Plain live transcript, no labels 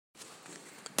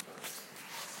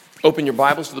Open your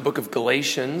Bibles to the book of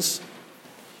Galatians.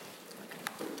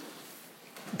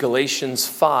 Galatians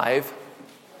 5.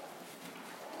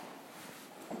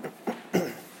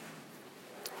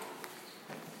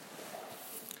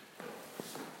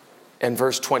 And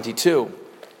verse 22.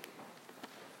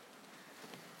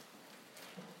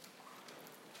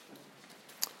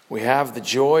 We have the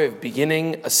joy of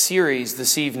beginning a series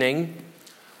this evening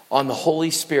on the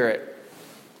Holy Spirit.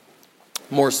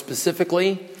 More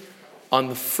specifically, on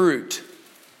the fruit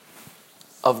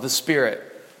of the Spirit.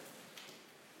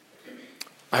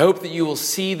 I hope that you will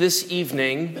see this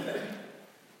evening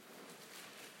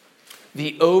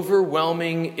the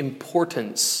overwhelming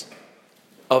importance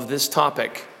of this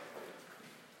topic,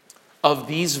 of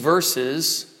these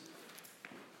verses,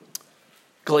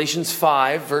 Galatians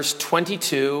 5, verse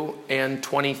 22 and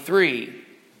 23.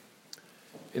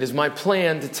 It is my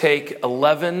plan to take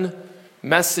 11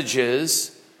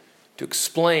 messages to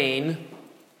explain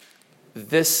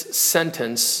this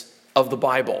sentence of the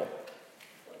Bible.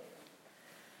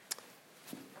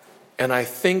 And I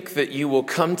think that you will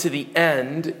come to the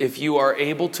end, if you are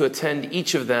able to attend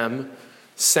each of them,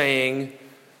 saying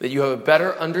that you have a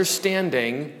better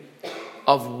understanding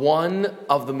of one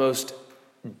of the most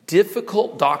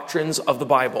difficult doctrines of the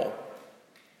Bible.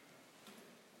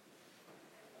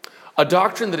 A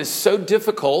doctrine that is so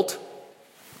difficult,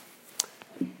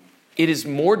 it is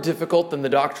more difficult than the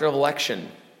doctrine of election.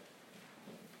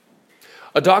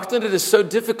 A doctrine that is so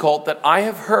difficult that I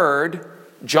have heard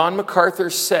John MacArthur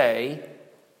say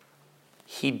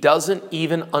he doesn't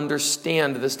even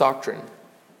understand this doctrine.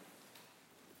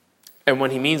 And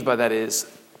what he means by that is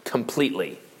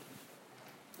completely.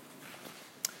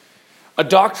 A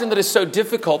doctrine that is so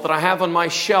difficult that I have on my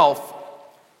shelf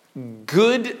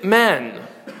good men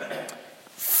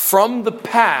from the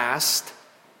past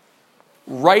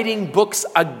writing books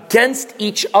against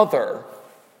each other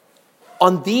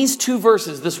on these two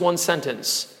verses, this one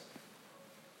sentence.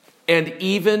 And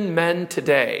even men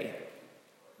today.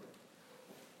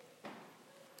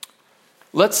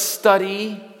 Let's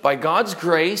study, by God's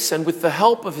grace and with the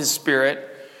help of His Spirit,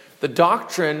 the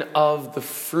doctrine of the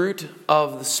fruit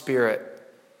of the Spirit.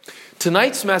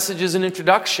 Tonight's message is an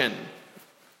introduction.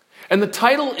 And the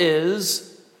title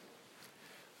is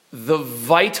The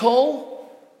Vital,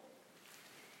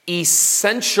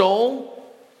 Essential,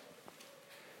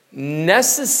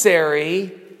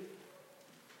 Necessary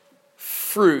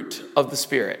Fruit of the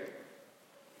Spirit.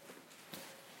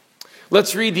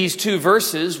 Let's read these two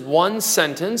verses, one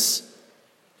sentence.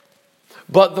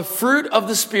 But the fruit of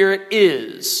the Spirit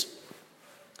is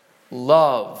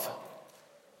love,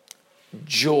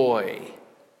 joy,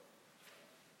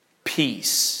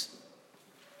 peace,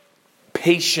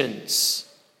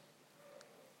 patience,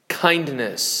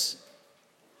 kindness,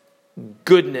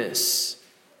 goodness,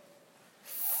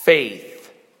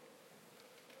 faith,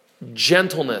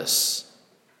 gentleness,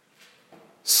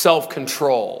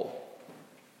 self-control.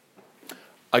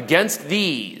 Against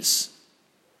these,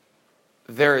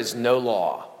 there is no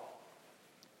law.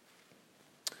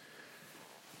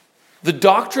 The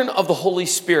doctrine of the Holy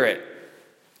Spirit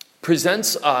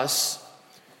presents us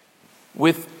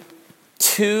with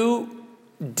two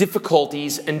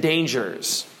difficulties and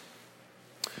dangers.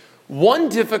 One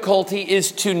difficulty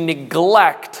is to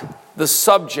neglect the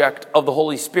subject of the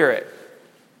Holy Spirit.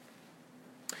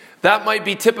 That might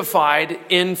be typified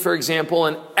in, for example,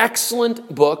 an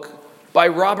excellent book by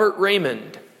Robert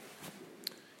Raymond.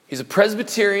 He's a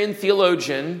Presbyterian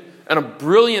theologian and a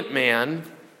brilliant man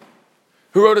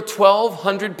who wrote a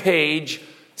 1,200-page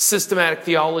systematic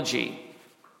theology.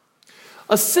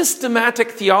 A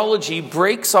systematic theology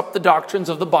breaks up the doctrines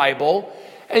of the Bible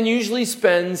and usually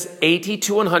spends 80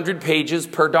 to 100 pages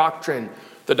per doctrine.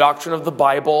 The doctrine of the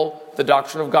Bible, the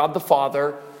doctrine of God the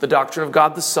Father, the doctrine of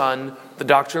God the Son, the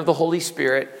doctrine of the Holy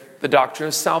Spirit, the doctrine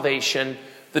of salvation,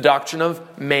 the doctrine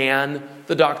of man,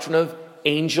 the doctrine of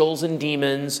angels and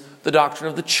demons, the doctrine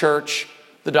of the church,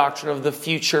 the doctrine of the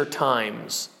future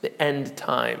times, the end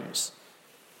times.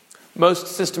 Most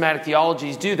systematic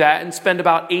theologies do that and spend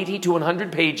about 80 to 100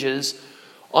 pages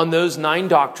on those 9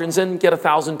 doctrines and get a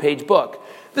 1,000-page book.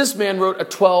 This man wrote a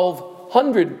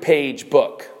 1,200-page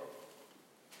book,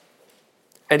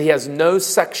 and he has no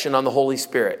section on the Holy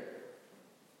Spirit.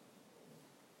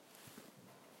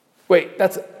 Wait,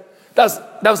 that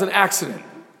was an accident.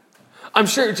 I'm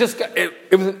sure it's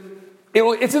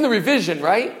in the revision,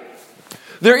 right?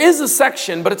 There is a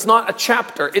section, but it's not a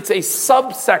chapter. It's a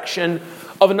subsection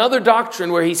of another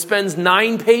doctrine where he spends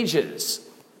 9 pages.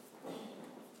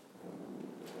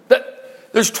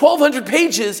 There's 1,200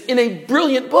 pages in a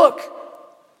brilliant book.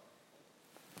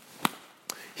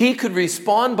 He could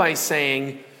respond by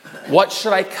saying, What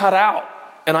should I cut out?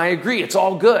 And I agree, it's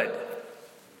all good.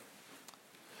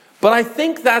 But I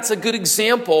think that's a good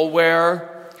example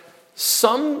where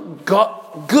some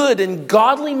good and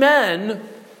godly men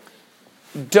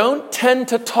don't tend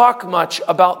to talk much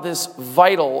about this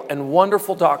vital and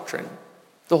wonderful doctrine,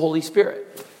 the Holy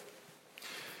Spirit.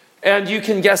 And you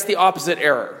can guess the opposite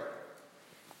error.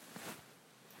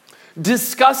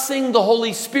 Discussing the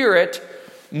Holy Spirit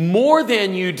more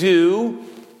than you do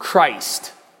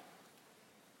Christ,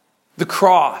 the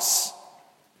cross,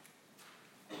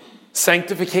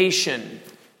 sanctification.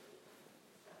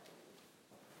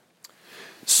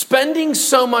 Spending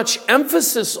so much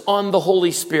emphasis on the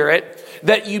Holy Spirit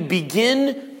that you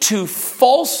begin to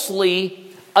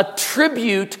falsely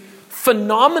attribute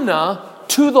phenomena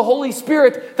to the Holy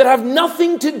Spirit that have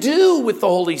nothing to do with the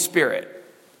Holy Spirit.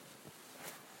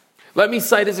 Let me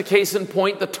cite as a case in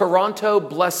point the Toronto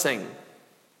blessing,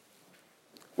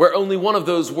 where only one of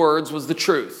those words was the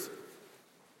truth.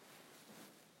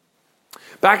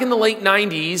 Back in the late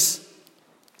 90s,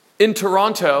 in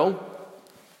Toronto,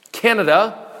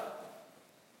 Canada,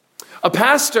 a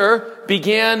pastor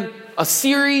began a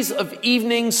series of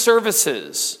evening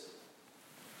services.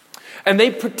 And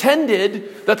they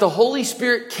pretended that the Holy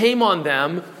Spirit came on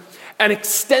them and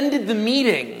extended the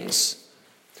meetings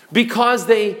because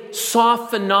they saw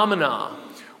phenomena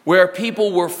where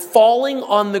people were falling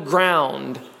on the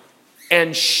ground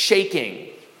and shaking.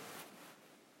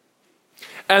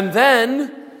 And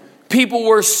then people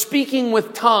were speaking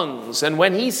with tongues. And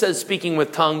when he says speaking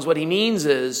with tongues, what he means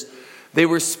is they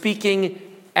were speaking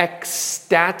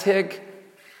ecstatic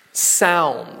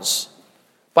sounds.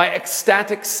 By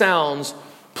ecstatic sounds,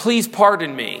 please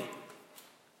pardon me,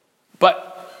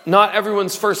 but not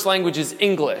everyone's first language is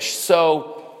English.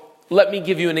 So let me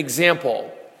give you an example.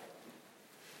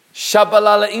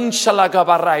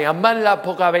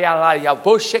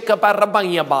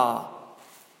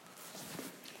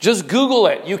 Just Google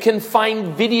it. You can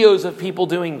find videos of people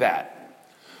doing that.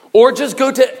 Or just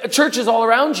go to churches all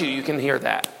around you. You can hear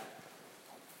that.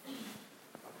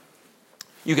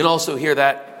 You can also hear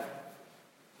that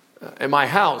in my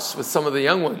house with some of the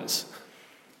young ones.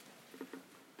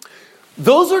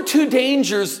 Those are two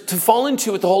dangers to fall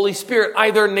into with the Holy Spirit.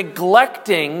 Either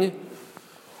neglecting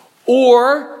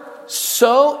or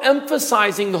so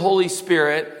emphasizing the Holy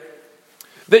Spirit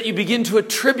that you begin to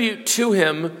attribute to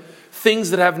him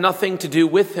things that have nothing to do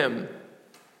with him.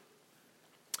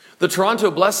 The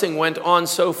Toronto blessing went on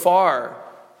so far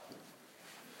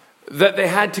that they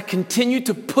had to continue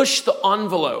to push the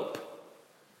envelope.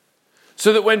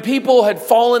 So that when people had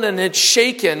fallen and had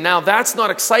shaken, now that's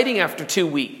not exciting after 2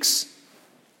 weeks.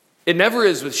 It never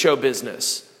is with show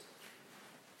business.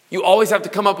 You always have to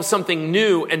come up with something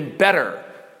new and better.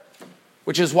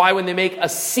 Which is why when they make a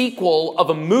sequel of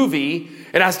a movie,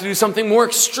 it has to do something more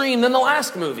extreme than the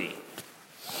last movie.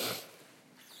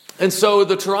 And so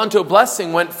the Toronto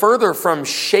blessing went further from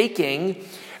shaking,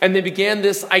 and they began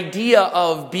this idea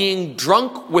of being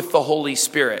drunk with the Holy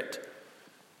Spirit.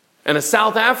 And a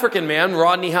South African man,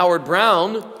 Rodney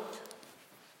Howard-Browne,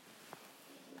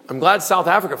 I'm glad South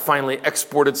Africa finally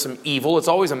exported some evil. It's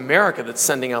always America that's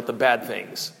sending out the bad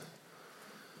things.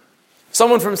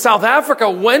 Someone from South Africa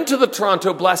went to the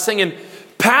Toronto blessing and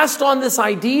passed on this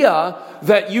idea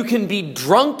that you can be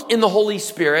drunk in the Holy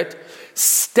Spirit,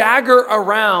 stagger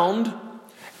around,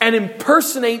 and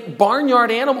impersonate barnyard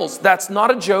animals. That's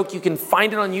not a joke. You can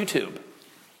find it on YouTube.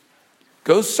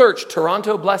 Go search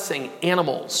Toronto blessing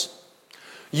animals.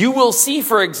 You will see,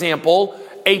 for example,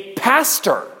 a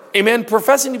pastor, a man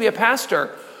professing to be a pastor,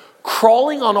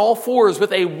 crawling on all fours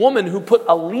with a woman who put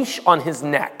a leash on his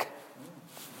neck.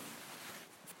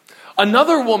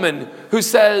 Another woman who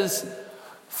says,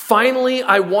 finally,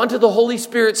 I wanted the Holy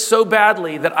Spirit so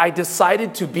badly that I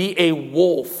decided to be a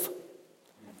wolf.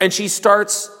 And she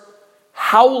starts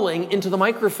howling into the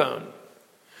microphone.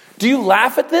 Do you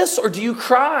laugh at this or do you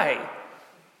cry?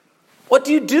 What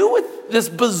do you do with this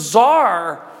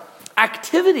bizarre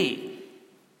activity?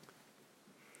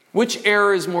 Which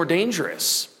error is more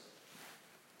dangerous?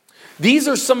 These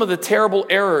are some of the terrible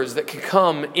errors that can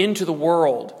come into the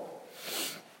world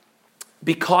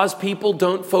because people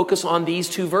don't focus on these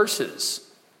two verses.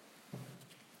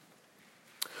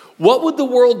 What would the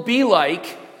world be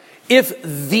like if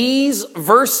these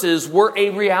verses were a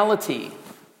reality?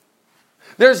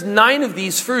 There's 9 of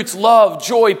these fruits: love,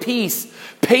 joy, peace,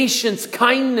 patience,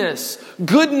 kindness,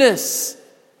 goodness.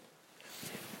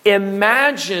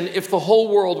 Imagine if the whole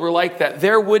world were like that.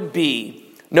 There would be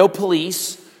no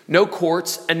police, no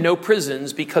courts, and no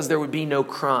prisons because there would be no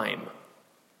crime.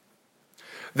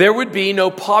 There would be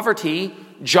no poverty,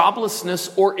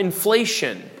 joblessness, or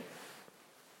inflation.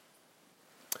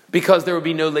 because there would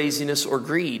be no laziness or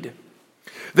greed.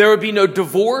 There would be no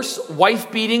divorce,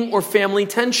 wife beating, or family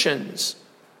tensions.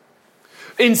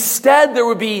 Instead, there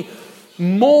would be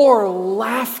more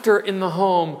laughter in the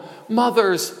home.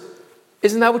 Mothers,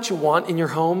 isn't that what you want in your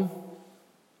home?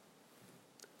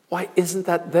 Why isn't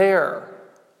that there?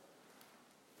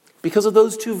 Because of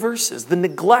those two verses, the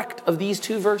neglect of these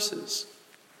two verses.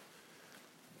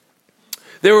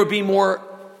 There would be more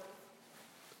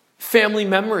family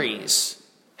memories,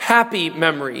 happy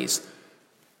memories.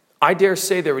 I dare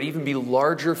say there would even be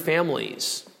larger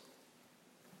families.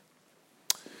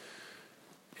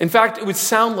 In fact, it would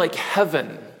sound like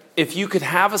heaven if you could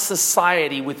have a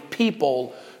society with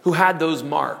people who had those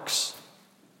marks.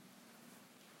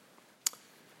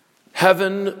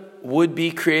 Heaven would be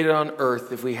created on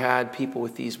earth if we had people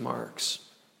with these marks.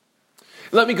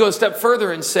 Let me go a step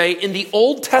further and say, in the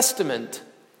Old Testament,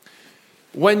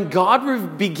 when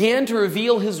God began to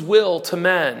reveal his will to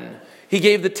men, he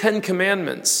gave the 10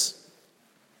 Commandments.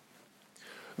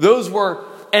 Those were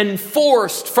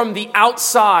enforced from the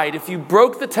outside. If you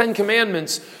broke the 10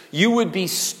 Commandments, you would be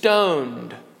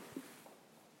stoned.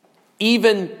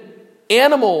 Even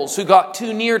animals who got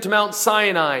too near to Mount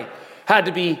Sinai had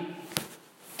to be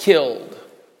killed.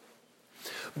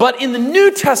 But in the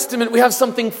New Testament, we have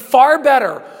something far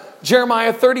better.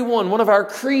 Jeremiah 31, one of our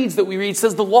creeds that we read,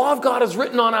 says the law of God is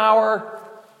written on our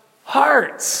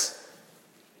hearts.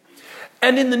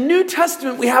 And in the New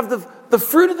Testament, we have the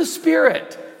fruit of the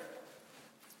Spirit.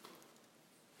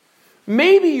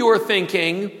 Maybe you're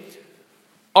thinking,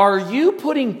 are you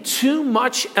putting too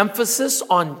much emphasis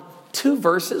on 2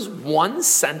 verses, 1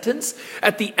 sentence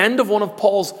at the end of one of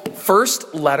Paul's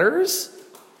first letters?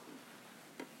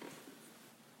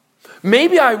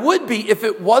 Maybe I would be if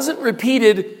it wasn't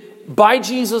repeated by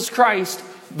Jesus Christ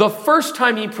the first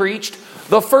time he preached,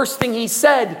 the first thing he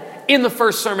said in the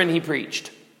first sermon he preached,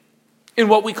 in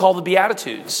what we call the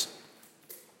Beatitudes.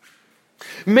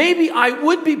 Maybe I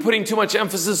would be putting too much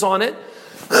emphasis on it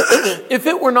if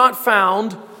it were not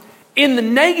found in the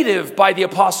negative by the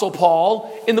Apostle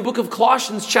Paul in the book of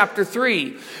Colossians chapter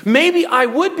 3. Maybe I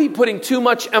would be putting too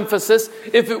much emphasis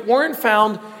if it weren't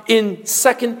found in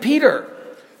 2 Peter.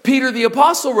 Peter the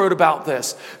Apostle wrote about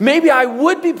this. Maybe I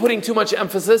would be putting too much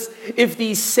emphasis if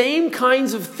these same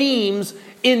kinds of themes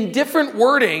in different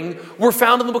wording were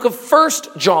found in the book of 1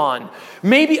 John.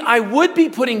 Maybe I would be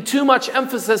putting too much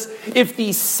emphasis if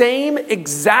these same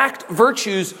exact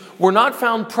virtues were not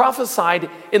found prophesied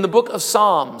in the book of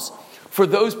Psalms for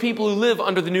those people who live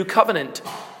under the new covenant.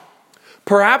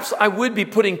 Perhaps I would be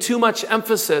putting too much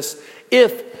emphasis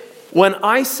if, when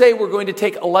I say we're going to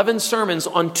take 11 sermons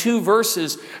on 2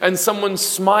 verses and someone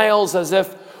smiles as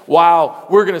if, wow,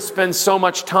 we're going to spend so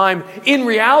much time. In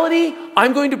reality,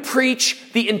 I'm going to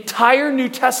preach the entire New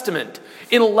Testament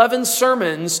in 11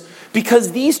 sermons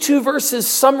because these 2 verses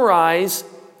summarize,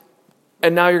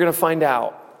 and now you're going to find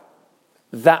out,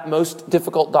 that most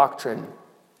difficult doctrine,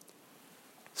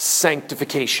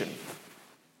 sanctification.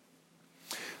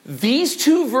 These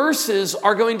 2 verses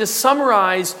are going to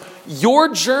summarize your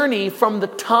journey from the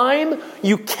time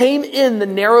you came in the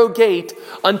narrow gate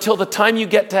until the time you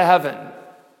get to heaven.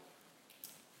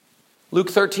 Luke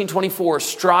 13:24,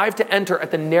 strive to enter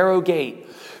at the narrow gate,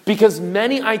 because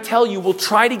many, I tell you, will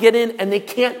try to get in and they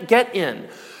can't get in.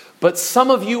 But some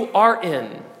of you are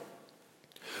in.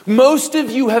 Most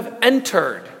of you have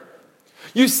entered.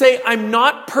 You say, I'm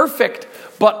not perfect,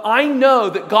 but I know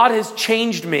that God has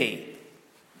changed me.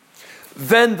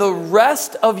 Then the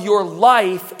rest of your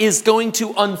life is going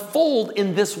to unfold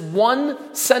in this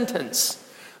one sentence,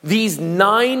 these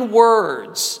 9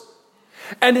 words.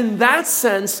 And in that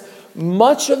sense,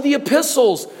 much of the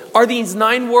epistles are these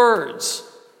 9 words.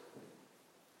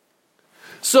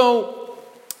 So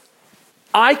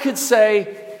I could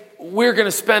say, we're going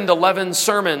to spend 11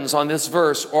 sermons on this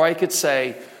verse, or I could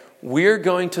say, we're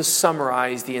going to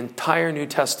summarize the entire New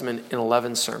Testament in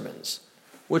 11 sermons.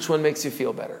 Which one makes you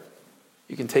feel better?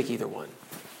 You can take either one.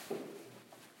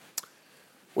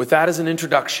 With that as an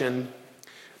introduction,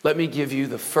 let me give you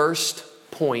the first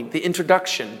point, the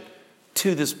introduction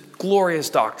to this glorious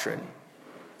doctrine.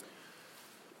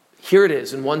 Here it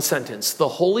is in one sentence. The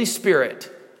Holy Spirit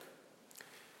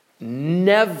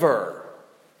never,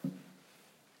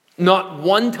 not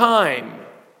one time,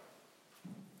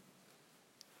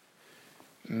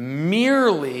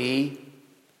 merely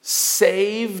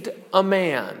saved a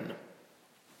man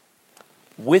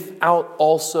without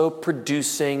also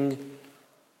producing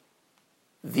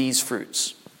these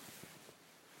fruits.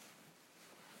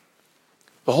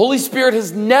 The Holy Spirit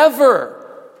has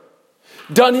never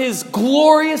done his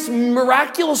glorious,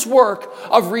 miraculous work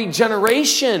of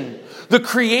regeneration, the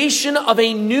creation of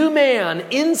a new man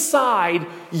inside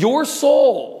your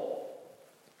soul,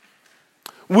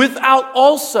 without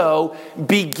also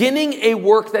beginning a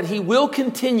work that he will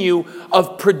continue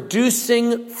of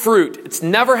producing fruit. It's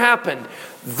never happened.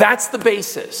 That's the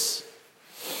basis.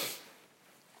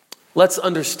 Let's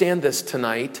understand this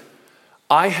tonight.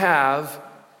 I have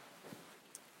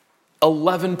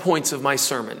 11 points of my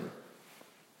sermon.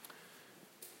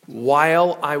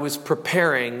 While I was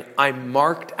preparing, I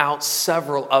marked out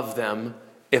several of them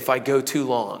if I go too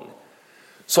long.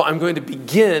 So I'm going to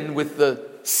begin with the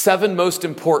 7 most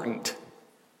important.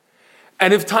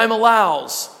 And if time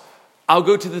allows, I'll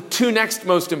go to the 2 next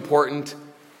most important.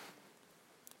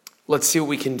 Let's see what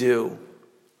we can do.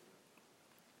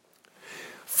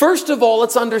 First of all,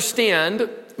 let's understand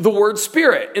the word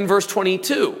Spirit in verse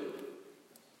 22.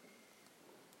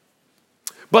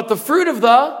 But the fruit of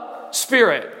the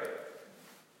Spirit.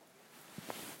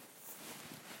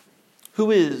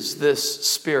 Who is this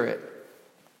Spirit?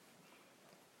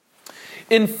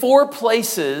 In 4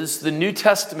 places, the New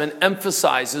Testament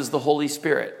emphasizes the Holy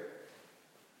Spirit.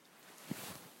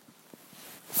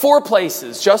 4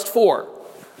 places, just 4.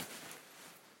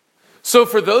 So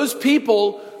for those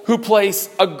people who place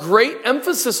a great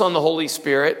emphasis on the Holy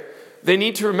Spirit, they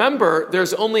need to remember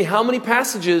there's only how many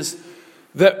passages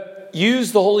that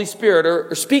use the Holy Spirit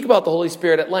or speak about the Holy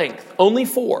Spirit at length? Only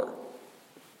 4.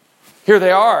 Here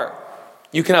they are.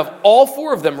 You can have all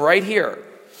 4 of them right here.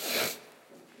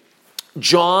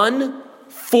 John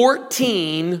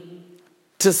 14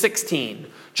 to 16.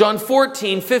 John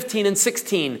 14, 15, and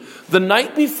 16. The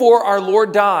night before our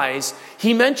Lord dies,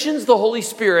 he mentions the Holy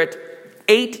Spirit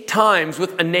 8 times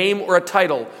with a name or a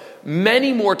title.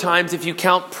 Many more times if you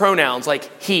count pronouns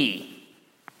like he.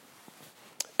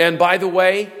 And by the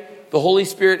way, the Holy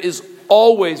Spirit is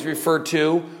always referred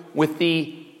to with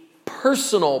the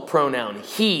personal pronoun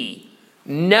he,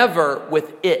 never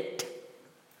with it.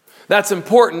 That's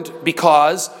important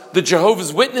because the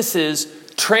Jehovah's Witnesses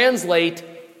translate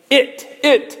it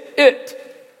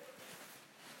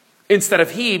instead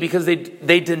of he, because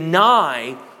they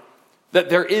deny that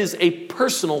there is a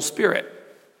personal spirit.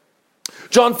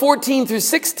 John 14 through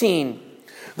 16,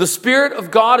 the Spirit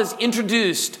of God is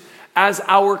introduced as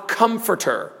our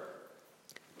comforter,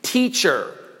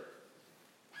 teacher,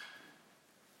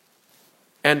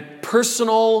 and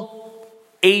personal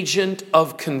agent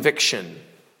of conviction.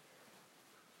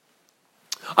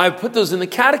 I've put those in the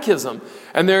catechism,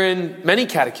 and they're in many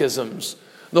catechisms.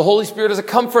 The Holy Spirit is a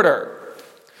comforter.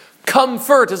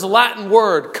 Comfort is a Latin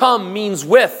word. Cum means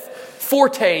with.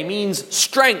 Forte means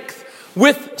strength.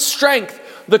 With strength.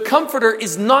 The comforter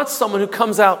is not someone who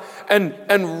comes out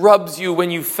and rubs you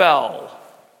when you fell.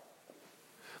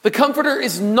 The comforter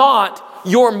is not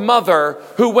your mother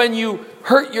who, when you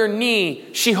hurt your knee,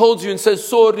 she holds you and says,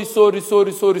 sorry, sorry,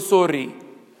 sorry, sorry, sorry.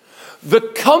 The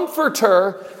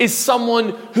comforter is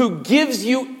someone who gives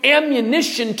you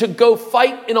ammunition to go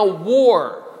fight in a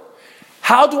war.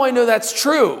 How do I know that's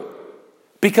true?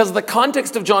 Because of the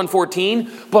context of John 14,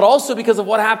 but also because of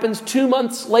what happens 2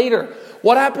 months later.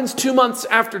 What happens 2 months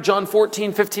after John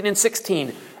 14, 15, and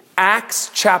 16?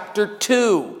 Acts chapter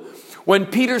 2. When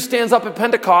Peter stands up at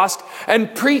Pentecost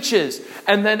and preaches.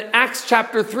 And then Acts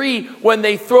chapter 3, when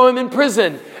they throw him in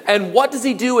prison. And what does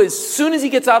he do as soon as he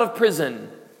gets out of prison?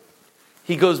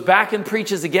 He goes back and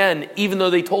preaches again, even though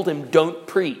they told him, don't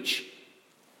preach.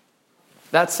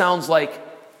 That sounds like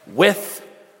with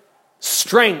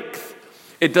strength.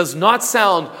 It does not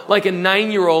sound like a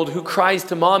 9-year-old who cries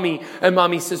to mommy, and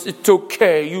mommy says, it's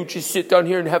okay, you just sit down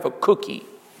here and have a cookie.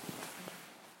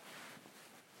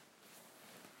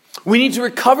 We need to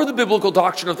recover the biblical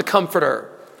doctrine of the Comforter.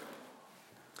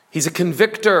 He's a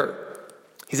convictor.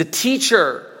 He's a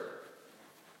teacher.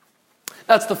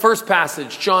 That's the first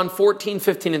passage, John 14,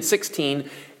 15, and 16.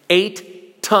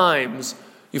 8 times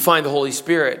you find the Holy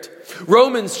Spirit.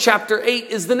 Romans chapter 8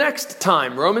 is the next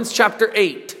time. Romans chapter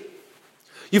 8.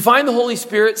 You find the Holy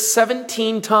Spirit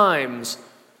 17 times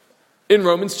in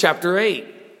Romans chapter 8.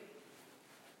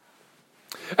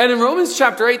 And in Romans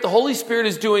chapter 8, the Holy Spirit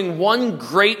is doing one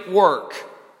great work.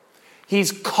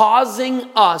 He's causing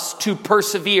us to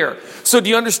persevere. So do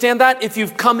you understand that? If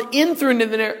you've come in through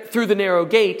the narrow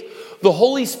gate, the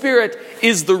Holy Spirit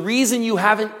is the reason you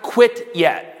haven't quit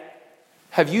yet.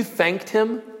 Have you thanked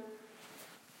him?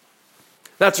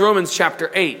 That's Romans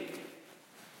chapter 8.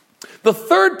 The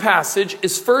third passage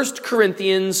is 1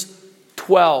 Corinthians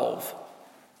 12.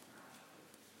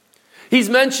 He's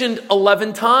mentioned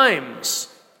 11 times.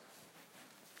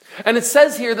 And it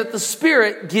says here that the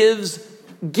Spirit gives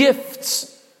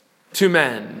gifts to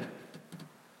men.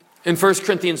 in 1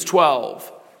 Corinthians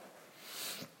 12.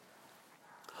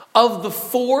 Of the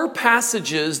 4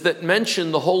 passages that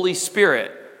mention the Holy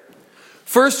Spirit,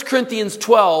 1 Corinthians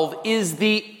 12 is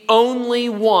the only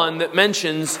one that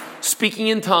mentions speaking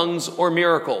in tongues or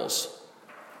miracles.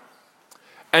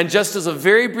 And just as a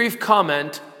very brief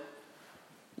comment,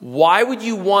 why would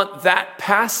you want that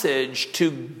passage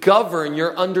to govern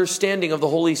your understanding of the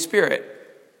Holy Spirit?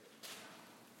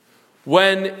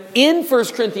 When in 1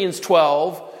 Corinthians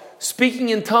 12, speaking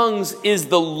in tongues is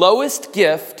the lowest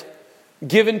gift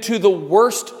given to the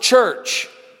worst church.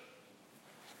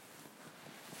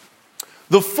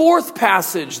 The 4th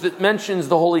passage that mentions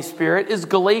the Holy Spirit is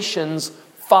Galatians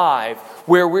 5,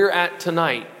 where we're at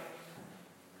tonight.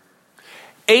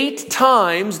 8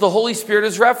 times the Holy Spirit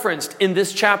is referenced in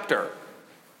this chapter.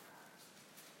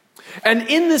 And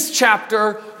in this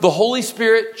chapter, the Holy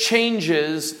Spirit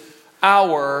changes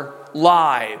our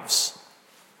lives.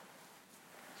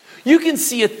 You can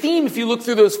see a theme if you look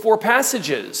through those 4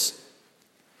 passages.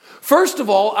 First of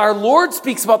all, our Lord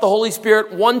speaks about the Holy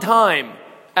Spirit one time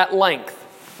at length.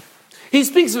 He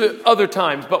speaks of it other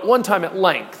times, but one time at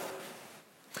length.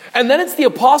 And then it's the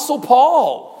Apostle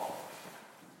Paul.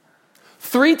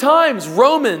 3 times,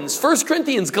 Romans, 1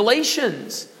 Corinthians,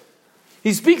 Galatians.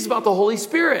 He speaks about the Holy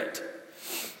Spirit.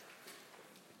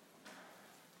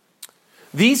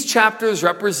 These chapters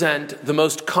represent the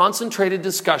most concentrated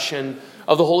discussion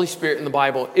of the Holy Spirit in the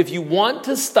Bible. If you want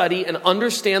to study and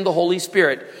understand the Holy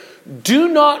Spirit, do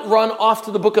not run off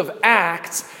to the book of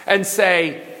Acts and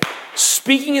say,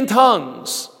 speaking in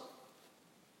tongues.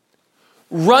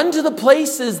 Run to the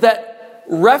places that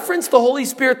reference the Holy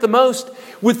Spirit the most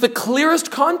with the clearest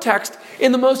context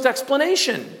in the most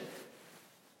explanation.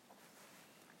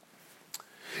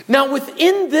 Now,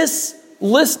 within this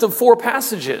list of 4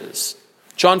 passages,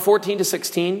 John 14 to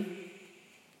 16,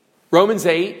 Romans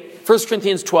 8, 1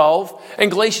 Corinthians 12, and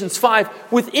Galatians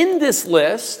 5, within this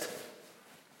list,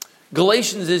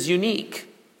 Galatians is unique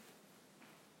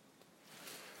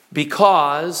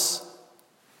because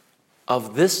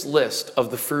of this list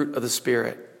of the fruit of the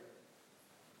Spirit.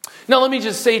 Now, let me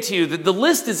just say to you that the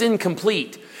list is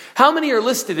incomplete. How many are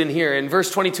listed in here in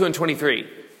verse 22 and 23?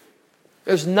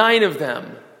 There's 9 of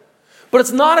them. But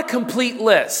it's not a complete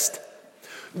list.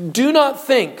 Do not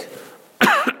think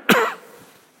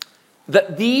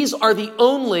that these are the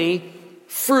only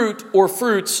fruit or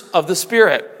fruits of the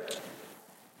Spirit.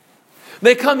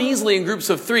 They come easily in groups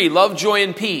of 3: love, joy,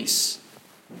 and peace,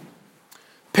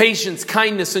 patience,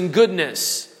 kindness, and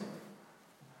goodness,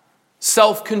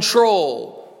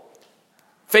 self-control,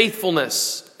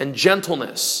 faithfulness, and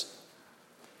gentleness.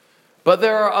 But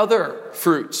there are other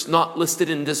fruits not listed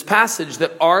in this passage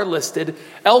that are listed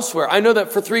elsewhere. I know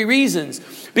that for 3 reasons.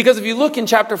 Because if you look in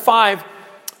chapter 5,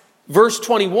 verse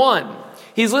 21,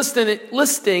 he's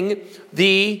listing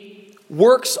the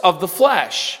works of the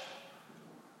flesh.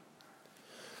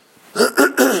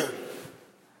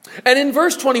 And in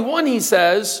verse 21 he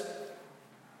says,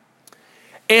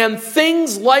 and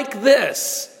things like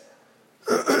this.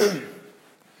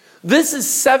 This is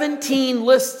 17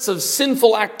 lists of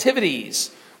sinful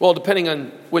activities. Well, depending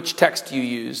on which text you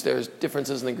use, there's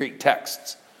differences in the Greek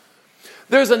texts.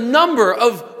 There's a number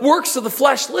of works of the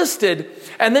flesh listed,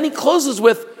 and then he closes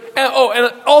with,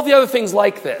 and all the other things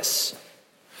like this.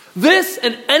 This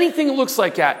and anything it looks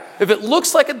like that. If it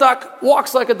looks like a duck,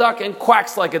 walks like a duck, and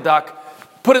quacks like a duck,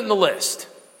 put it in the list.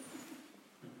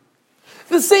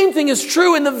 The same thing is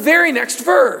true in the very next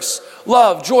verse.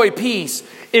 Love, joy, peace.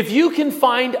 If you can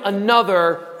find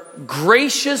another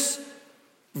gracious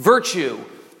virtue,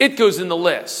 it goes in the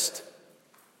list.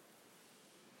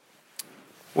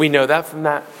 We know that from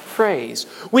that phrase.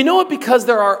 We know it because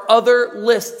there are other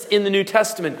lists in the New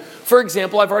Testament. For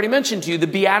example, I've already mentioned to you the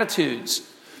Beatitudes.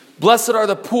 Blessed are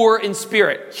the poor in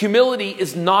spirit. Humility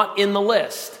is not in the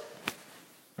list.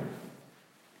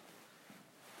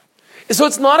 So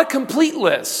it's not a complete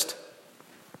list.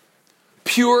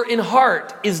 Pure in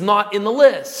heart is not in the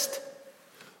list.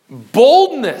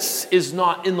 Boldness is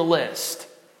not in the list.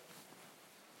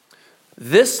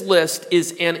 This list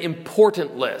is an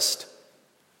important list,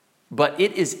 but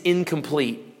it is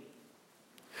incomplete.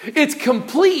 It's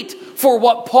complete for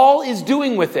what Paul is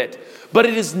doing with it, but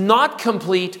it is not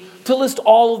complete to list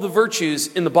all of the virtues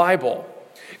in the Bible.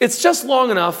 It's just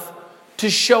long enough to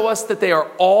show us that they are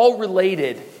all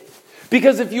related.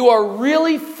 Because if you are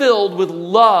really filled with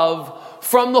love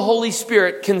from the Holy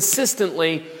Spirit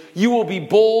consistently, you will be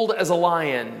bold as a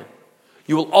lion.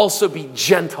 You will also be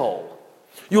gentle.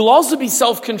 You will also be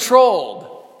self-controlled.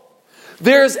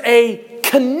 There's a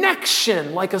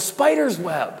connection like a spider's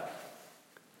web,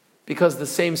 because the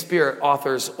same Spirit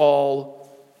authors all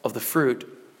of the fruit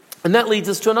And that leads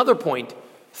us to another point.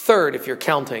 Third, if you're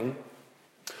counting,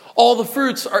 all the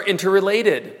fruits are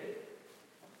interrelated.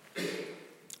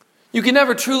 You can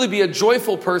never truly be a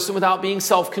joyful person without being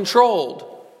self-controlled.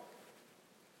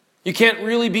 You can't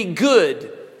really be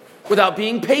good without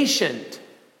being patient.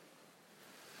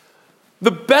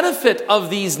 The benefit of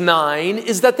these 9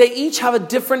 is that they each have a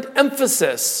different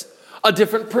emphasis, a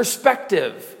different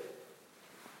perspective.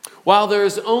 While there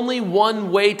is only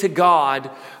one way to God,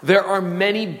 there are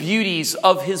many beauties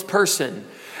of his person.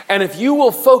 And if you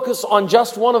will focus on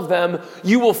just one of them,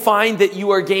 you will find that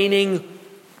you are gaining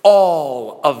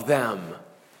all of them.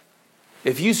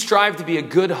 If you strive to be a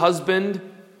good husband,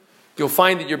 you'll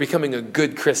find that you're becoming a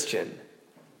good Christian.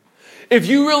 If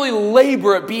you really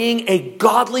labor at being a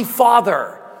godly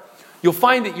father, you'll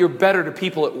find that you're better to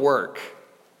people at work.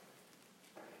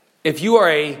 If you are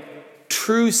a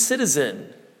true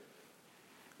citizen,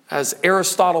 as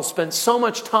Aristotle spent so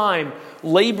much time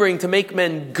laboring to make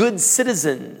men good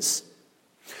citizens,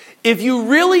 if you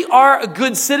really are a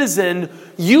good citizen,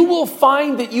 you will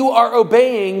find that you are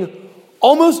obeying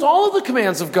almost all of the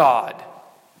commands of God.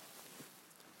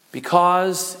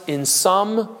 Because in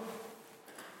some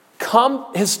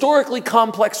historically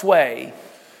complex way,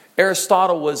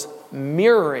 Aristotle was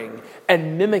mirroring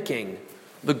and mimicking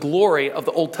the glory of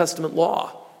the Old Testament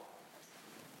law,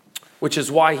 which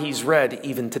is why he's read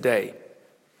even today.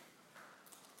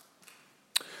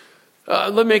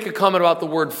 Let me make a comment about the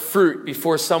word fruit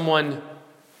before someone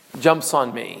jumps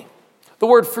on me. The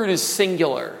word fruit is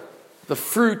singular, the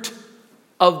fruit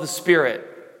of the Spirit.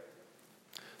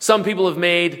 Some people have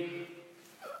made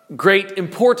great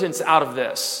importance out of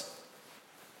this.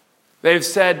 They've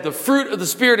said the fruit of the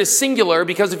Spirit is singular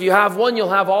because if you have one, you'll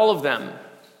have all of them.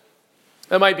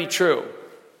 That might be true.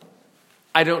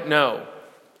 I don't know.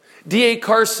 D.A.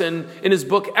 Carson, in his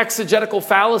book Exegetical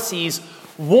Fallacies,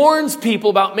 warns people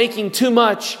about making too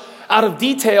much out of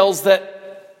details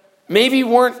that maybe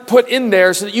weren't put in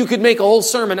there so that you could make a whole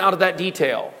sermon out of that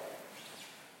detail.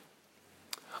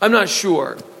 I'm not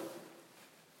sure.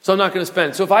 So I'm not going to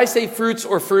spend. So if I say fruits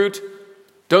or fruit,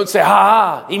 don't say,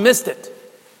 ha, he missed it.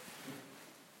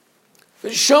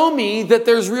 But show me that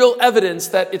there's real evidence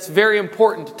that it's very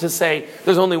important to say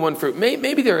there's only one fruit.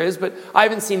 Maybe there is, but I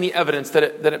haven't seen the evidence that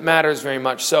it matters very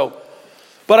much. So,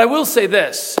 but I will say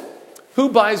this. Who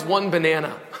buys one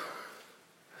banana?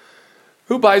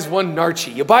 Who buys one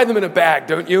narchi? You buy them in a bag,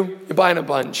 don't you? You buy in a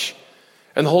bunch.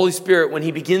 And the Holy Spirit, when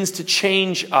he begins to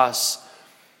change us,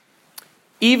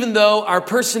 even though our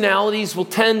personalities will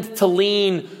tend to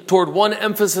lean toward one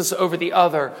emphasis over the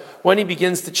other, when he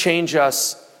begins to change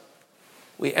us,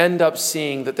 we end up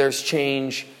seeing that there's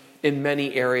change in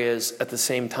many areas at the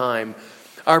same time.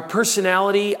 Our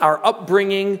personality, our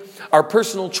upbringing, our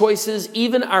personal choices,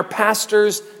 even our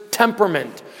pastor's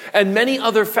temperament, and many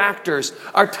other factors,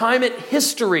 our time at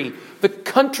history, the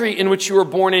country in which you were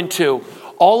born into,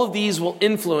 all of these will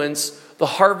influence the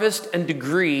harvest and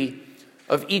degree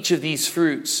of each of these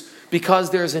fruits, because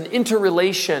there's an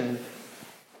interrelation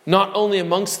not only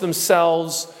amongst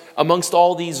themselves, amongst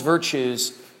all these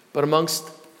virtues, but amongst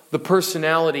the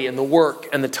personality and the work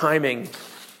and the timing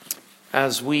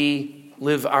as we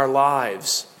live our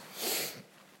lives.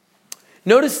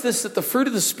 Notice this, that the fruit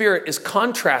of the Spirit is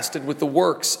contrasted with the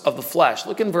works of the flesh.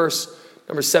 Look in verse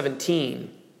number 17.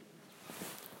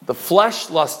 The flesh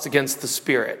lusts against the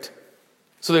Spirit.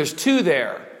 So there's two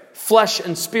there, flesh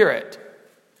and spirit.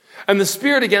 And the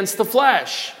Spirit against the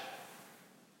flesh.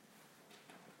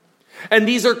 And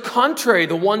these are contrary,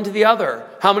 the one to the other.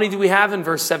 How many do we have in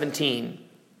verse 17?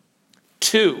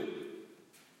 2.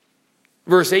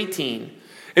 Verse 18.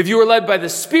 If you are led by the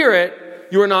Spirit,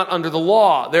 you are not under the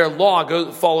law. Their law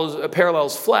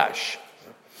parallels flesh.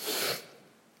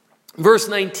 Verse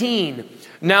 19.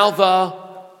 Now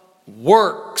the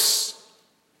works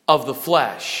of the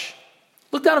flesh.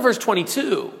 Look down at verse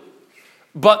 22.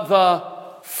 But the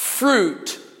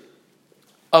fruit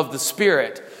of the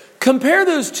Spirit. Compare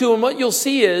those two, and what you'll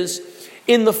see is,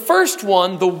 in the first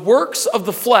one, the works of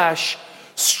the flesh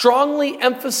strongly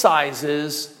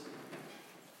emphasizes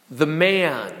the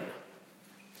man.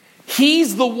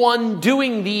 He's the one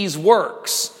doing these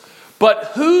works.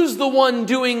 But who's the one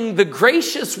doing the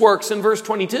gracious works in verse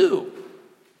 22?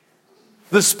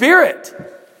 The Spirit.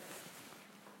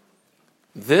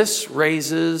 This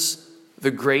raises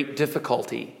the great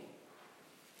difficulty.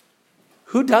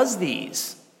 Who does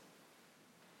these?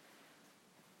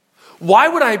 Why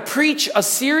would I preach a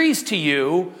series to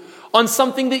you on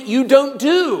something that you don't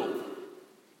do?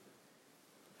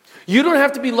 You don't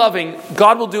have to be loving.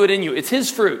 God will do it in you. It's his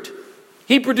fruit.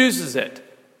 He produces it.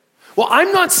 Well,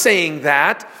 I'm not saying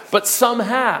that, but some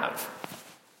have.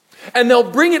 And they'll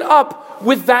bring it up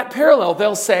with that parallel.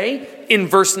 They'll say in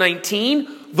verse 19,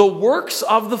 the works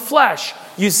of the flesh.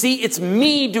 You see, it's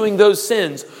me doing those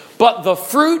sins. But the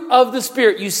fruit of the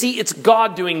Spirit, you see, it's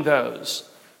God doing those.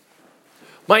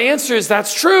 My answer is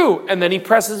that's true. And then he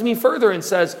presses me further and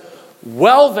says,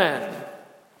 well then,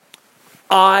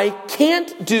 I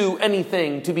can't do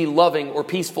anything to be loving or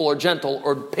peaceful or gentle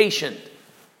or patient.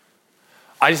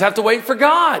 I just have to wait for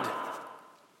God.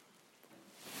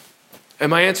 And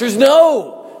my answer is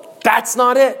no, that's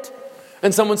not it.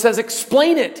 And someone says,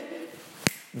 explain it.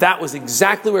 That was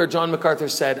exactly where John MacArthur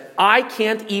said, I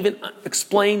can't even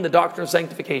explain the doctrine of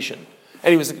sanctification.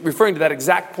 And he was referring to that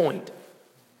exact point.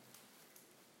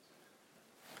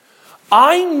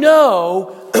 I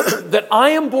know that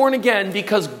I am born again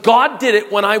because God did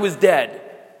it when I was dead.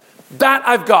 That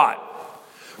I've got.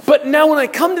 But now when I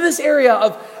come to this area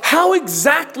of how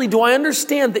exactly do I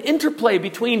understand the interplay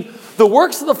between the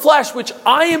works of the flesh, which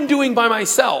I am doing by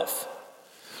myself,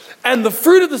 and the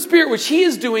fruit of the Spirit, which he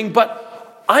is doing,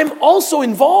 but I'm also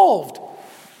involved.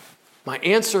 My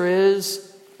answer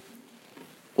is,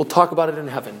 we'll talk about it in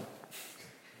heaven.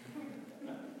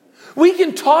 We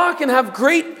can talk and have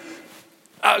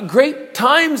great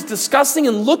times discussing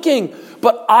and looking,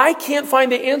 but I can't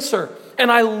find the answer.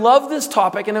 And I love this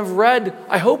topic and have read,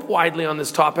 I hope, widely on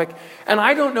this topic. And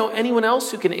I don't know anyone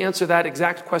else who can answer that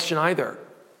exact question either.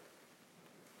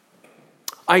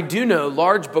 I do know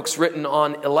large books written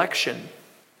on election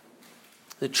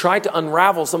that try to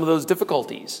unravel some of those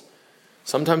difficulties.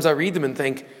 Sometimes I read them and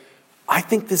think, I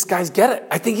think this guy's get it.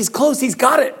 I think he's close. He's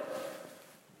got it.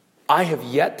 I have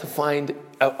yet to find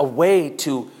a way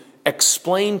to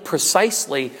explain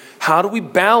precisely how do we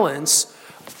balance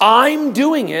I'm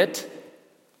doing it,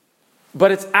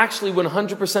 but it's actually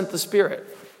 100% the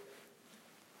Spirit.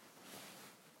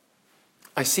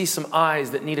 I see some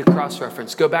eyes that need a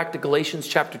cross-reference. Go back to Galatians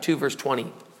chapter 2, verse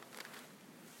 20.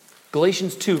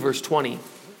 Galatians 2, verse 20.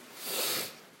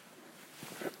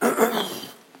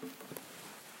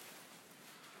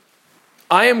 I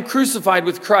am crucified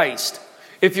with Christ.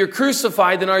 If you're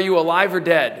crucified, then are you alive or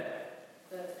dead?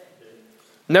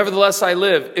 Nevertheless, I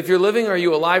live. If you're living, are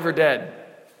you alive or dead?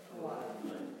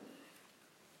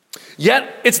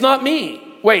 Yet, it's not me.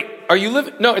 Wait, are you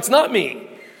living? No, it's not me.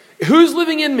 Who's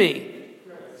living in me?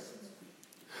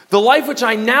 The life which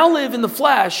I now live in the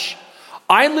flesh,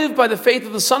 I live by the faith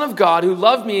of the Son of God who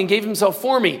loved me and gave himself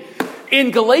for me.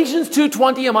 In Galatians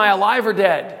 2:20, am I alive or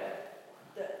dead?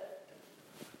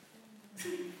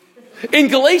 In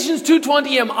Galatians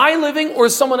 2:20, am I living or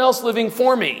is someone else living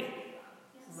for me?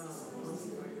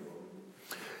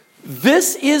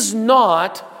 This is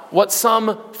not what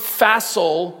some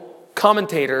facile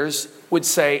commentators would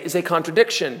say is a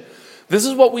contradiction. This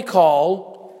is what we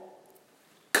call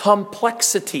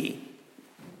complexity.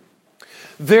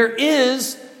 There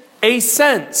is a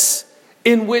sense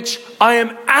in which I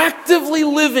am actively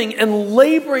living and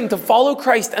laboring to follow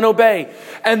Christ and obey.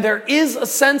 And there is a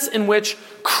sense in which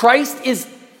Christ is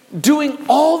doing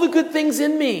all the good things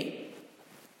in me.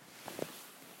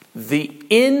 The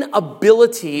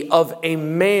inability of a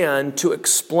man to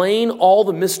explain all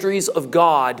the mysteries of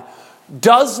God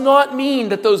does not mean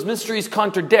that those mysteries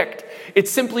contradict. It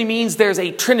simply means there's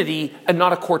a trinity and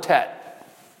not a quartet.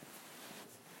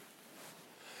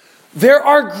 There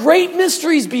are great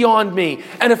mysteries beyond me.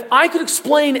 And if I could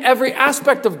explain every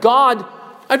aspect of God,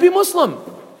 I'd be Muslim.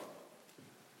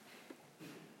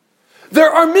 There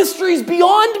are mysteries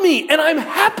beyond me, and I'm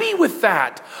happy with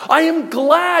that. I am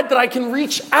glad that I can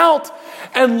reach out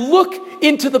and look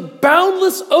into the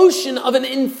boundless ocean of an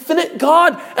infinite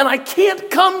God, and I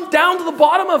can't come down to the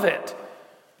bottom of it.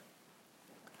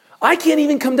 I can't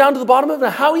even come down to the bottom of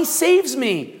it, how he saves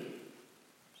me.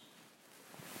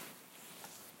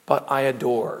 But I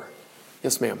adore.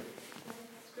 Yes, ma'am.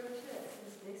 Scripture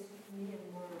is basically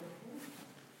more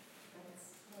that's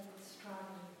striving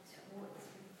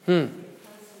towards.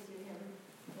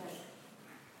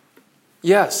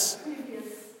 Yes.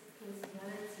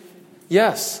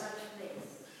 Yes.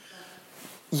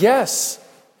 Yes.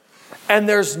 And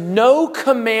there's no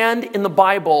command in the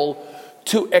Bible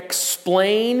to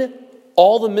explain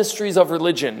all the mysteries of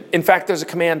religion. In fact, there's a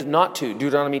command not to,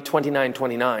 Deuteronomy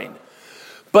 29:29.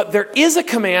 But there is a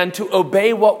command to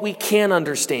obey what we can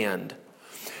understand.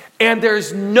 And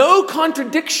there's no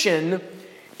contradiction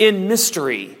in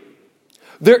mystery.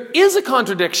 There is a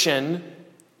contradiction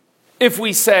if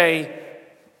we say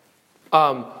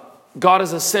God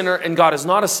is a sinner and God is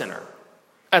not a sinner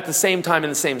at the same time in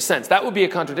the same sense. That would be a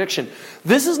contradiction.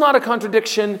 This is not a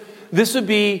contradiction. This would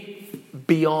be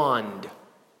beyond.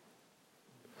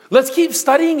 Let's keep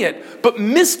studying it. But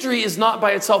mystery is not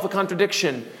by itself a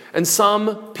contradiction. and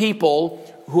some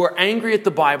people who are angry at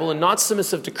the Bible and not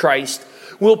submissive to Christ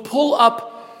will pull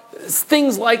up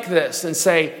things like this and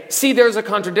say, see, there's a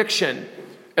contradiction.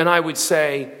 And I would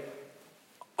say,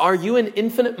 are you an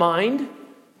infinite mind?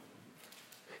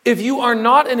 If you are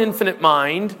not an infinite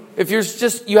mind, if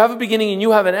you have a beginning and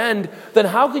you have an end, then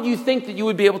how could you think that you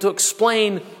would be able to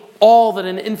explain all that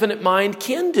an infinite mind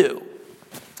can do?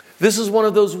 This is one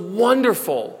of those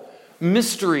wonderful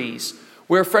mysteries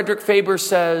where Frederick Faber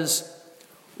says,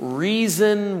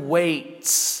 reason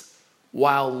waits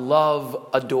while love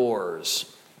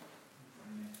adores.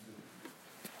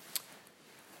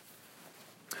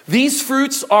 These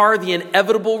fruits are the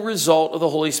inevitable result of the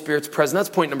Holy Spirit's presence.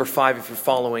 That's point number 5 if you're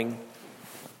following.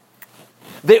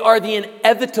 They are the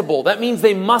inevitable. That means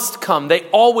they must come. They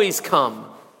always come.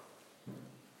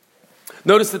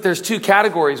 Notice that there's 2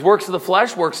 categories: works of the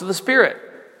flesh, works of the Spirit.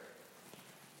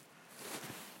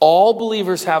 All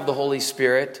believers have the Holy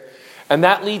Spirit, and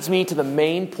that leads me to the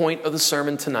main point of the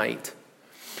sermon tonight.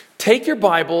 Take your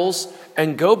Bibles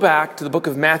and go back to the book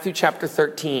of Matthew chapter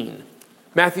 13.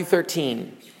 Matthew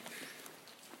 13.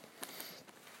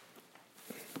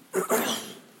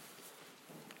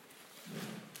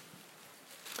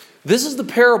 This is the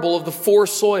parable of the 4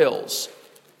 soils.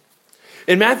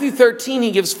 In Matthew 13,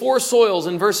 he gives 4 soils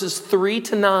in verses 3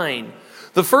 to 9.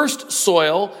 The first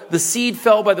soil, the seed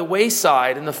fell by the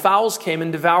wayside, and the fowls came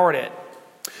and devoured it.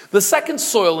 The second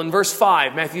soil in verse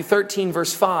 5, Matthew 13,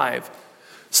 verse 5.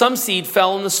 Some seed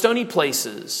fell in the stony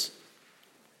places.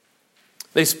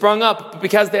 They sprung up, but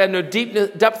because they had no deep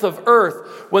depth of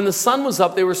earth, when the sun was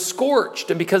up, they were scorched,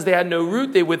 and because they had no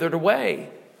root, they withered away.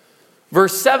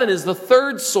 Verse 7 is the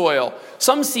third soil.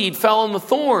 Some seed fell on the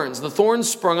thorns. The thorns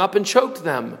sprung up and choked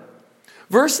them.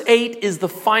 Verse 8 is the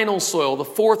final soil, the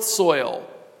 4th soil.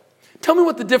 Tell me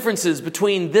what the difference is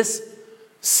between this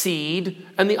seed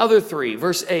and the other 3.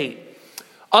 Verse 8.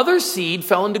 Other seed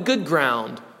fell into good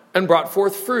ground and brought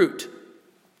forth fruit.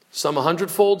 Some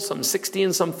 100-fold, some 60,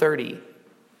 and some 30.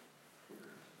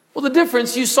 Well, the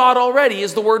difference, you saw it already,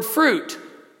 is the word fruit.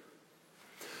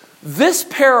 This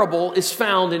parable is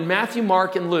found in Matthew,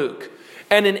 Mark, and Luke.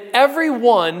 And in every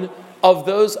one of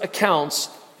those accounts,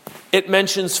 it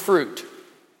mentions fruit.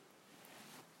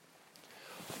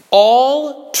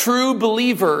 All true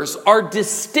believers are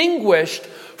distinguished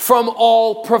from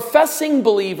all professing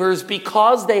believers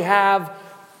because they have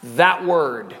that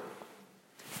word.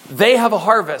 They have a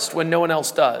harvest when no one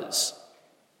else does.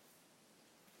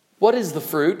 What is the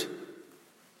fruit?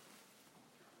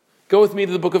 Go with me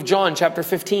to the book of John, chapter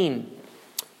 15.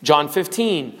 John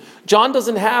 15. John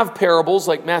doesn't have parables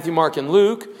like Matthew, Mark, and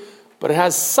Luke, but it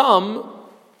has some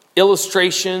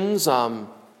illustrations. You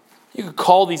could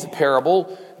call these a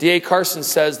parable. D.A. Carson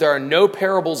says there are no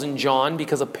parables in John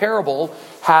because a parable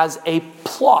has a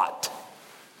plot.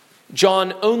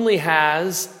 John only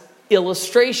has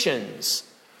illustrations.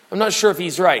 I'm not sure if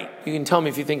he's right. You can tell me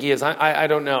if you think he is. I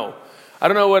don't know. I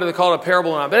don't know whether they call it a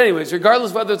parable or not. But anyways, regardless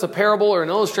of whether it's a parable or an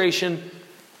illustration,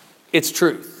 it's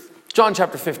truth. John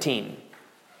chapter 15,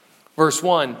 verse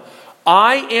 1.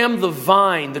 I am the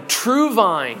vine, the true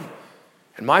vine.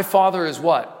 And my Father is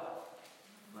what?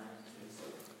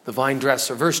 The vine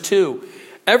dresser. Verse 2.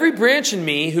 Every branch in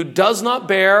me who does not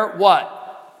bear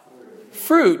what?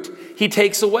 Fruit, he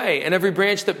takes away. And every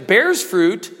branch that bears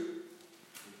fruit,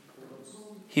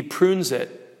 he prunes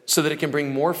it so that it can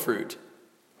bring more fruit.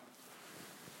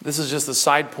 This is just a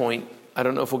side point. I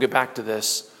don't know if we'll get back to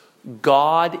this.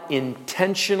 God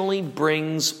intentionally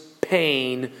brings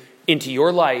pain into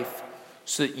your life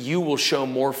so that you will show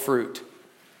more fruit.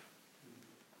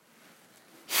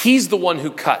 He's the one who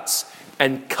cuts,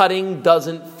 and cutting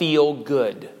doesn't feel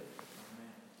good.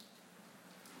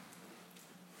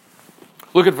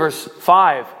 Look at verse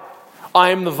 5. I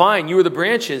am the vine, you are the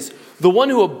branches. The one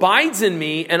who abides in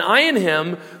me and I in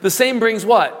him, the same brings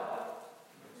what?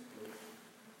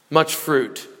 Much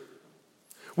fruit.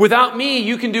 Without me,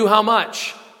 you can do how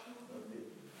much?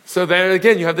 So then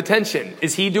again, you have the tension.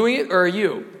 Is he doing it or are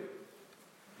you?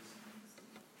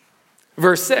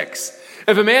 Verse 6.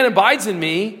 If a man abides in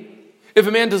me, if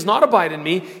a man does not abide in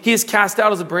me, he is cast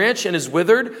out as a branch and is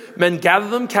withered. Men gather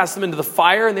them, cast them into the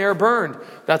fire, and they are burned.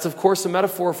 That's, of course, a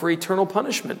metaphor for eternal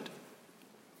punishment.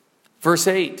 Verse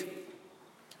 8.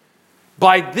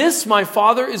 By this my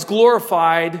Father is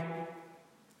glorified,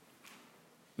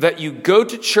 that you go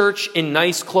to church in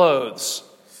nice clothes.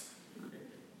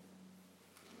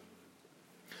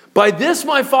 By this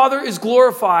my Father is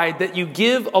glorified, that you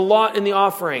give a lot in the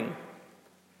offering,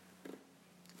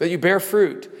 that you bear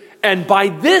fruit. And by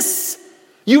this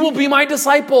you will be my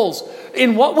disciples.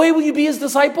 In what way will you be his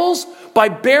disciples? by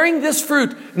bearing this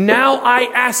fruit, now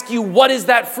I ask you, what is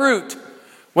that fruit?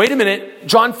 Wait a minute,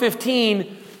 John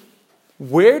 15.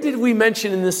 Where did we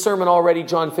mention in this sermon already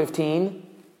John 15?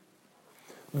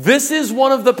 This is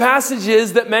one of the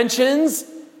passages that mentions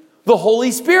the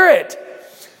Holy Spirit.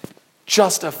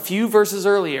 Just a few verses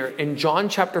earlier, in John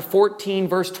chapter 14,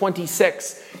 verse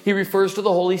 26, he refers to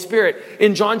the Holy Spirit.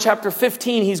 In John chapter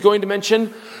 15, he's going to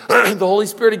mention the Holy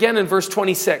Spirit again in verse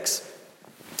 26.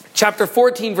 Chapter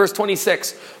 14, verse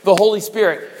 26, the Holy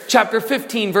Spirit. Chapter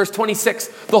 15, verse 26,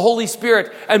 the Holy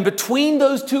Spirit. And between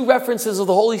those two references of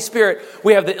the Holy Spirit,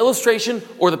 we have the illustration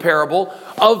or the parable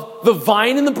of the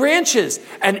vine and the branches.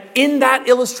 And in that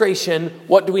illustration,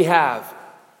 what do we have?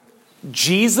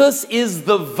 Jesus is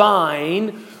the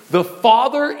vine, the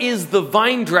Father is the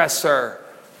vine dresser,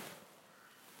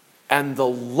 and the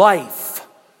life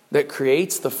that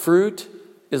creates the fruit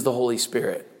is the Holy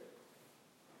Spirit.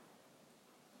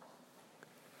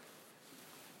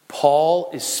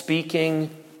 Paul is speaking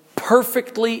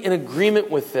perfectly in agreement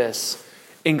with this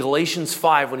in Galatians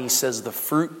 5 when he says the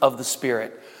fruit of the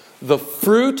Spirit. The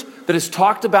fruit that is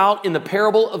talked about in the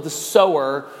parable of the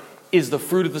sower is the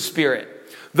fruit of the Spirit.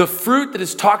 The fruit that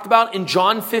is talked about in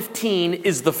John 15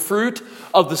 is the fruit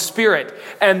of the Spirit.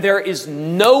 And there is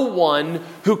no one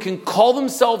who can call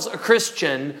themselves a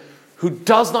Christian who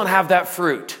does not have that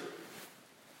fruit.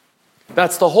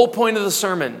 That's the whole point of the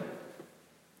sermon.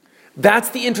 That's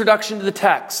the introduction to the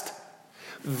text.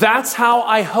 That's how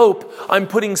I hope I'm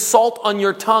putting salt on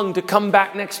your tongue to come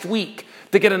back next week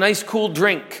to get a nice cool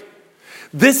drink.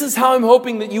 This is how I'm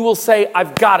hoping that you will say,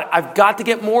 I've got it. I've got to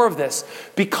get more of this.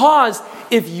 Because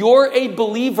if you're a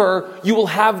believer, you will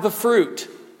have the fruit.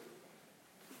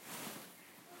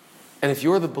 And if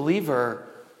you're the believer,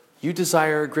 you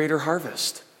desire a greater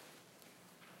harvest.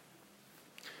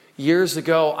 Years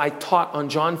ago, I taught on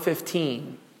John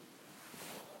 15.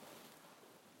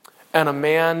 And a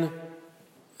man,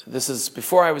 this is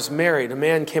before I was married, a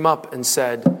man came up and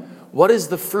said, what is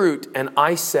the fruit? And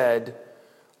I said,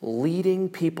 leading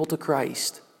people to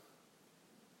Christ.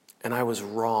 And I was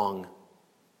wrong.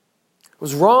 I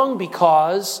was wrong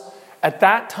because at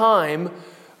that time,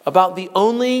 about the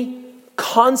only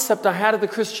concept I had of the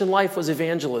Christian life was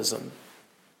evangelism.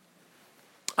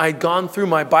 I had gone through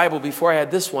my Bible before I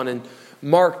had this one and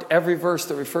marked every verse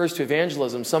that refers to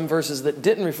evangelism. Some verses that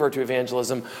didn't refer to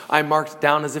evangelism, I marked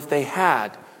down as if they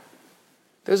had.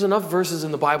 There's enough verses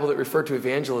in the Bible that refer to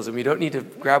evangelism. You don't need to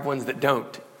grab ones that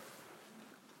don't.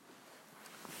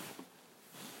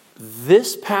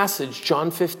 This passage,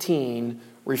 John 15,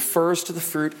 refers to the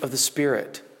fruit of the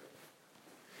Spirit.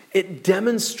 It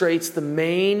demonstrates the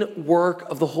main work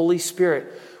of the Holy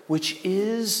Spirit, which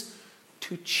is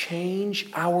to change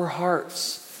our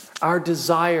hearts, our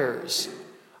desires,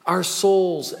 our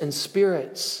souls and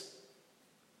spirits.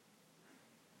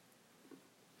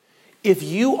 If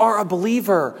you are a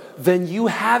believer, then you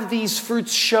have these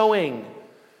fruits showing.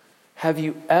 Have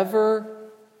you ever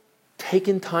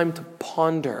taken time to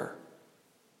ponder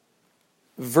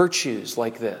virtues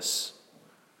like this?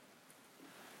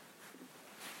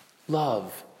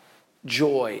 Love,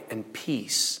 joy, and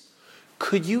peace.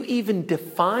 Could you even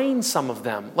define some of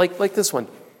them? Like this one.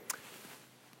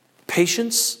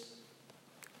 Patience,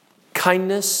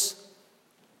 kindness,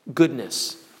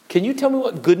 goodness. Can you tell me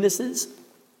what goodness is?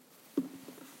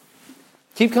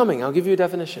 Keep coming. I'll give you a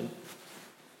definition.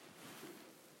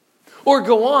 Or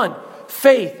go on.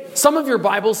 Faith. Some of your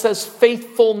Bible says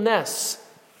faithfulness.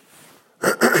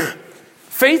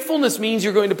 Faithfulness means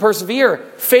you're going to persevere.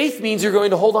 Faith means you're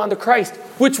going to hold on to Christ.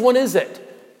 Which one is it?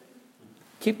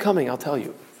 Keep coming, I'll tell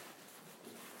you.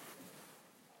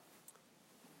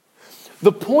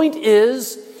 The point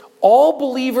is, all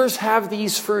believers have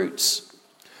these fruits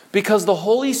because the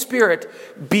Holy Spirit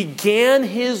began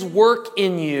His work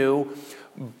in you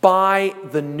by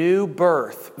the new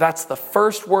birth. That's the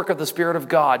first work of the Spirit of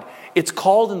God. It's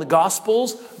called in the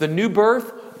Gospels the new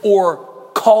birth or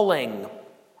calling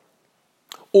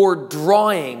or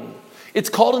drawing. It's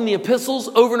called in the epistles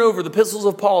over and over, the epistles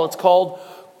of Paul. It's called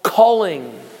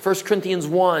calling. 1 Corinthians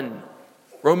 1,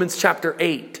 Romans chapter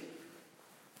 8.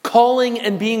 Calling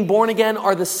and being born again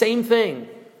are the same thing.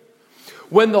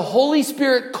 When the Holy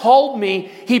Spirit called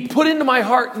me, He put into my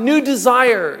heart new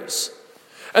desires.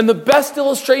 And the best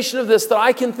illustration of this that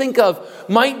I can think of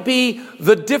might be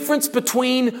the difference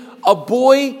between a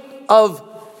boy of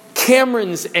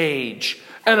Cameron's age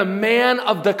and a man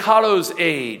of Dacaro's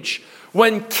age.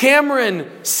 When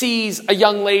Cameron sees a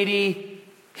young lady,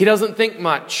 he doesn't think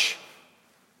much.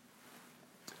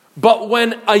 But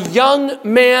when a young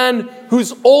man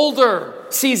who's older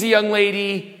sees a young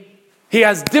lady, he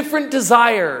has different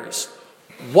desires.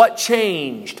 What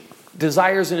changed?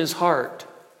 desires in his heart.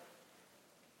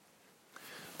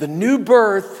 The new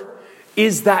birth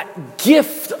is that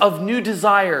gift of new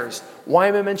desires. Why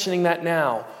am I mentioning that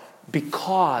now?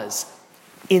 Because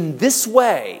in this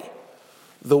way,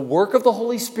 the work of the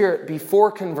Holy Spirit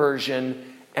before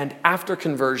conversion and after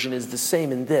conversion is the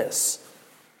same in this.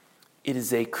 It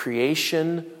is a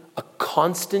creation, a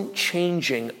constant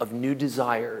changing of new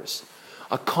desires,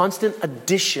 a constant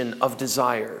addition of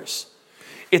desires.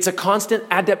 It's a constant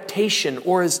adaptation,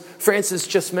 or as Francis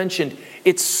just mentioned,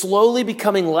 it's slowly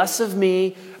becoming less of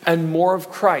me and more of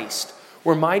Christ,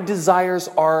 where my desires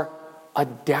are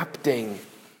adapting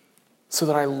so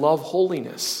that I love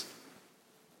holiness.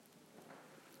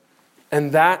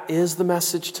 And that is the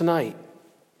message tonight.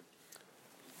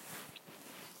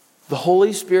 The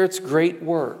Holy Spirit's great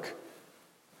work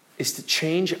is to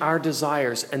change our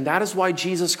desires. And that is why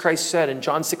Jesus Christ said in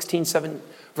John 16,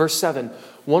 verse 7,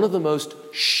 one of the most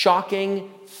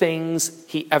shocking things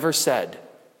he ever said.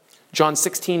 John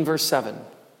 16, verse 7.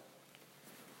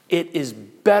 It is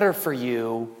better for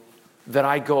you that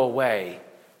I go away,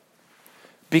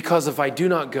 because if I do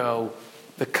not go,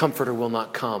 the Comforter will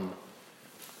not come.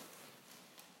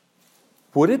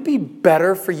 Would it be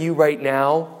better for you right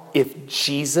now if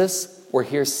Jesus were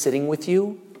here sitting with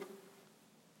you?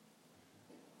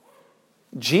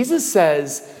 Jesus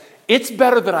says, it's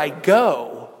better that I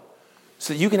go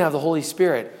so that you can have the Holy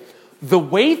Spirit. The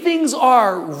way things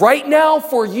are right now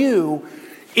for you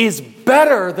is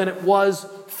better than it was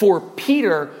for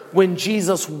Peter when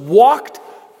Jesus walked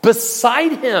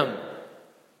beside him.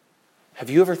 Have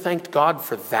you ever thanked God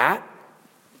for that?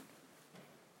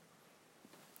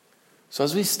 So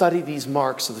as we study these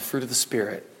marks of the fruit of the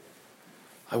Spirit,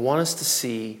 I want us to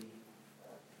see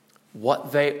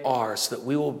what they are so that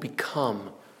we will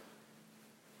become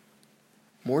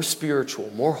more spiritual,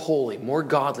 more holy, more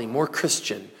godly, more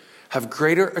Christian, have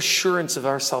greater assurance of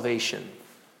our salvation,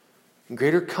 and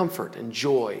greater comfort and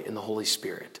joy in the Holy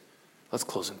Spirit. Let's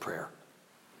close in prayer.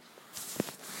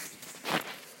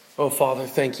 Oh, Father,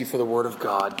 thank you for the Word of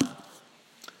God.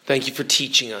 Thank you for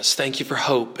teaching us. Thank you for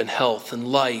hope and health and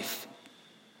life.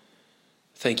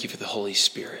 Thank you for the Holy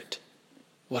Spirit.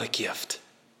 What a gift.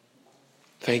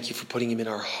 Thank you for putting him in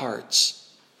our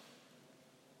hearts.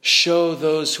 Show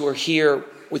those who are here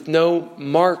with no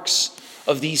marks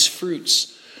of these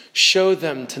fruits, show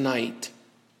them tonight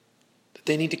that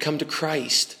they need to come to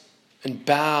Christ and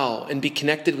bow and be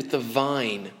connected with the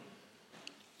vine.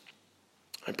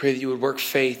 I pray that you would work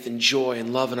faith and joy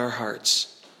and love in our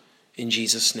hearts. In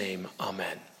Jesus' name,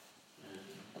 amen.